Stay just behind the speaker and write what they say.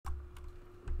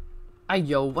Hey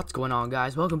yo, what's going on,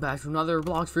 guys? Welcome back to another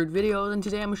BLOX Fruit video, and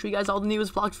today I'm going to show you guys all the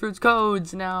newest BLOX Fruits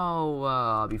codes.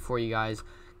 Now, before you guys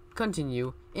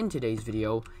continue in today's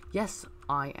video, yes,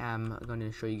 I am going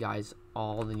to show you guys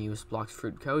all the newest BLOX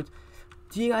Fruit codes.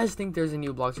 Do you guys think there's a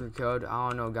new BLOX Fruit code? I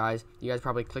don't know, guys. You guys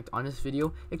probably clicked on this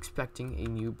video expecting a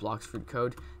new BLOX Fruit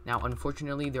code. Now,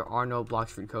 unfortunately, there are no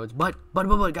BLOX Fruit codes, but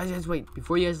guys, wait,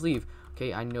 before you guys leave,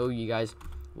 okay, I know you guys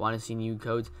want to see new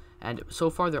codes, and so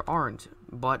far there aren't,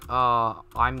 but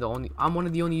I'm one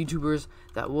of the only YouTubers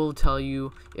that will tell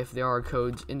you if there are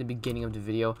codes in the beginning of the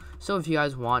video. So if you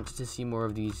guys want to see more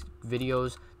of these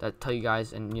videos that tell you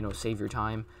guys and save your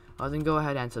time, then go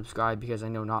ahead and subscribe, because I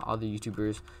know not other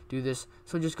YouTubers do this.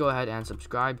 So just go ahead and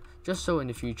subscribe, just so in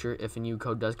the future if a new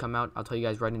code does come out, I'll tell you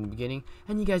guys right in the beginning,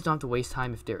 and you guys don't have to waste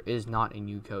time if there is not a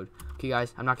new code. Okay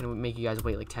guys, I'm not going to make you guys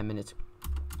wait like 10 minutes.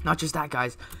 Not just that,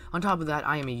 guys, on top of that,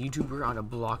 I am a YouTuber on a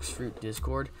BLOX Fruit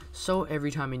Discord, so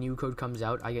every time a new code comes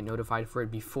out, I get notified for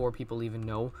it before people even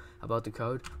know about the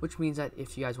code, which means that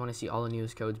if you guys want to see all the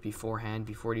newest codes beforehand,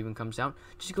 before it even comes out,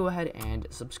 just go ahead and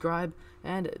subscribe,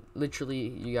 and literally,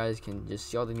 you guys can just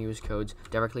see all the newest codes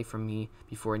directly from me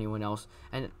before anyone else.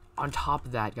 And on top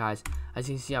of that, guys, as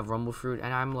you can see, I have Rumble Fruit,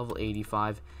 and I'm level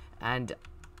 85, and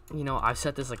I've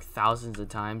said this like thousands of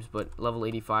times, but level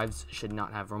 85s should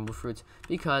not have Rumble Fruits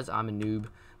because I'm a noob.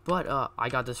 But I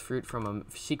got this fruit from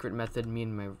a secret method me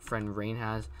and my friend Rain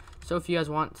has. So if you guys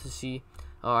want to see,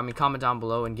 comment down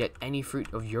below and get any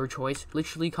fruit of your choice.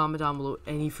 Literally comment down below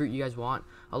any fruit you guys want,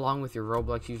 along with your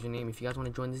Roblox username if you guys want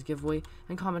to join this giveaway.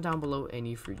 And comment down below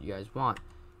any fruit you guys want.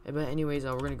 But anyways,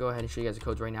 we're going to go ahead and show you guys the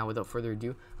codes right now. Without further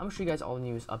ado, I'm going to show you guys all the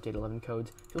newest Update 11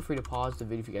 codes. Feel free to pause the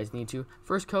video if you guys need to.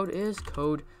 First code is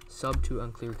code sub to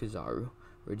unclear Kizaru.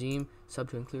 Redeem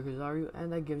sub to unclear Kizaru,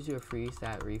 and that gives you a free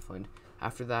stat refund.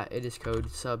 After that, it is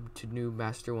code sub to noob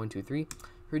master 123.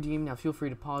 Redeem. Now feel free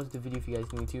to pause the video if you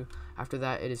guys need to. After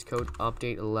that, it is code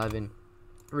update 11.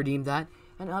 Redeem that,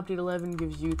 and update 11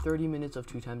 gives you 30 minutes of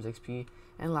 2 times XP.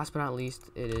 And last but not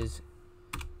least, it is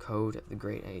code the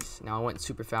Great Ace. Now I went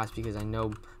super fast because I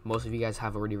know most of you guys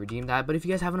have already redeemed that, but if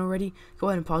you guys haven't already, go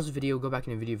ahead and pause the video, go back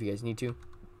in the video if you guys need to.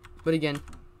 But again,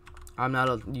 I'm not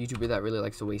a YouTuber that really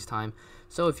likes to waste time,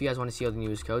 so if you guys want to see all the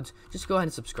newest codes, just go ahead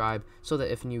and subscribe, so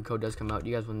that if a new code does come out,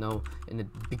 you guys will know in the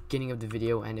beginning of the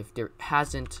video. And if there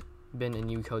hasn't been a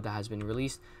new code that has been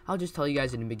released, I'll just tell you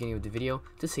guys in the beginning of the video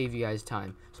to save you guys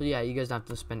time. So yeah, you guys don't have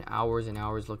to spend hours and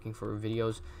hours looking for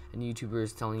videos and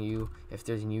YouTubers telling you if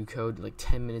there's a new code like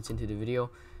 10 minutes into the video.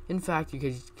 In fact, you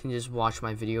guys can just watch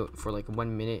my video for like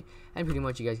 1 minute, and pretty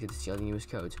much you guys get to see all the newest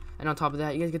codes. And on top of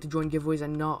that, you guys get to join giveaways that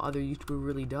no other YouTuber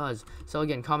really does. So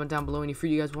again, comment down below any fruit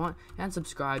you guys want, and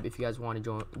subscribe if you guys want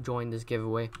to join this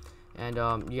giveaway. And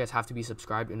you guys have to be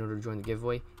subscribed in order to join the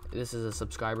giveaway. This is a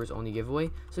subscribers only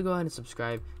giveaway, so go ahead and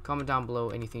subscribe. Comment down below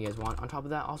anything you guys want. On top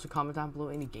of that, also comment down below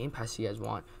any Game Pass you guys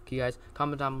want. Okay guys,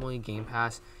 comment down below any Game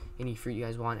Pass, any fruit you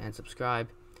guys want, and subscribe.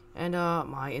 And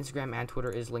my Instagram and Twitter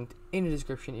is linked in the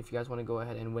description if you guys want to go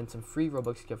ahead and win some free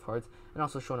Roblox gift cards, and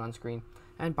also shown on screen.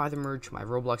 And buy the merch, my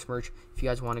Roblox merch, if you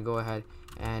guys want to go ahead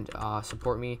and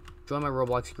support me. Join my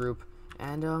Roblox group.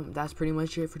 And that's pretty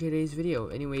much it for today's video.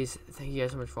 Anyways, thank you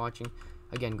guys so much for watching.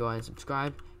 Again, go ahead and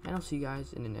subscribe, and I'll see you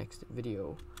guys in the next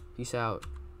video. Peace out.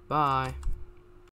 Bye.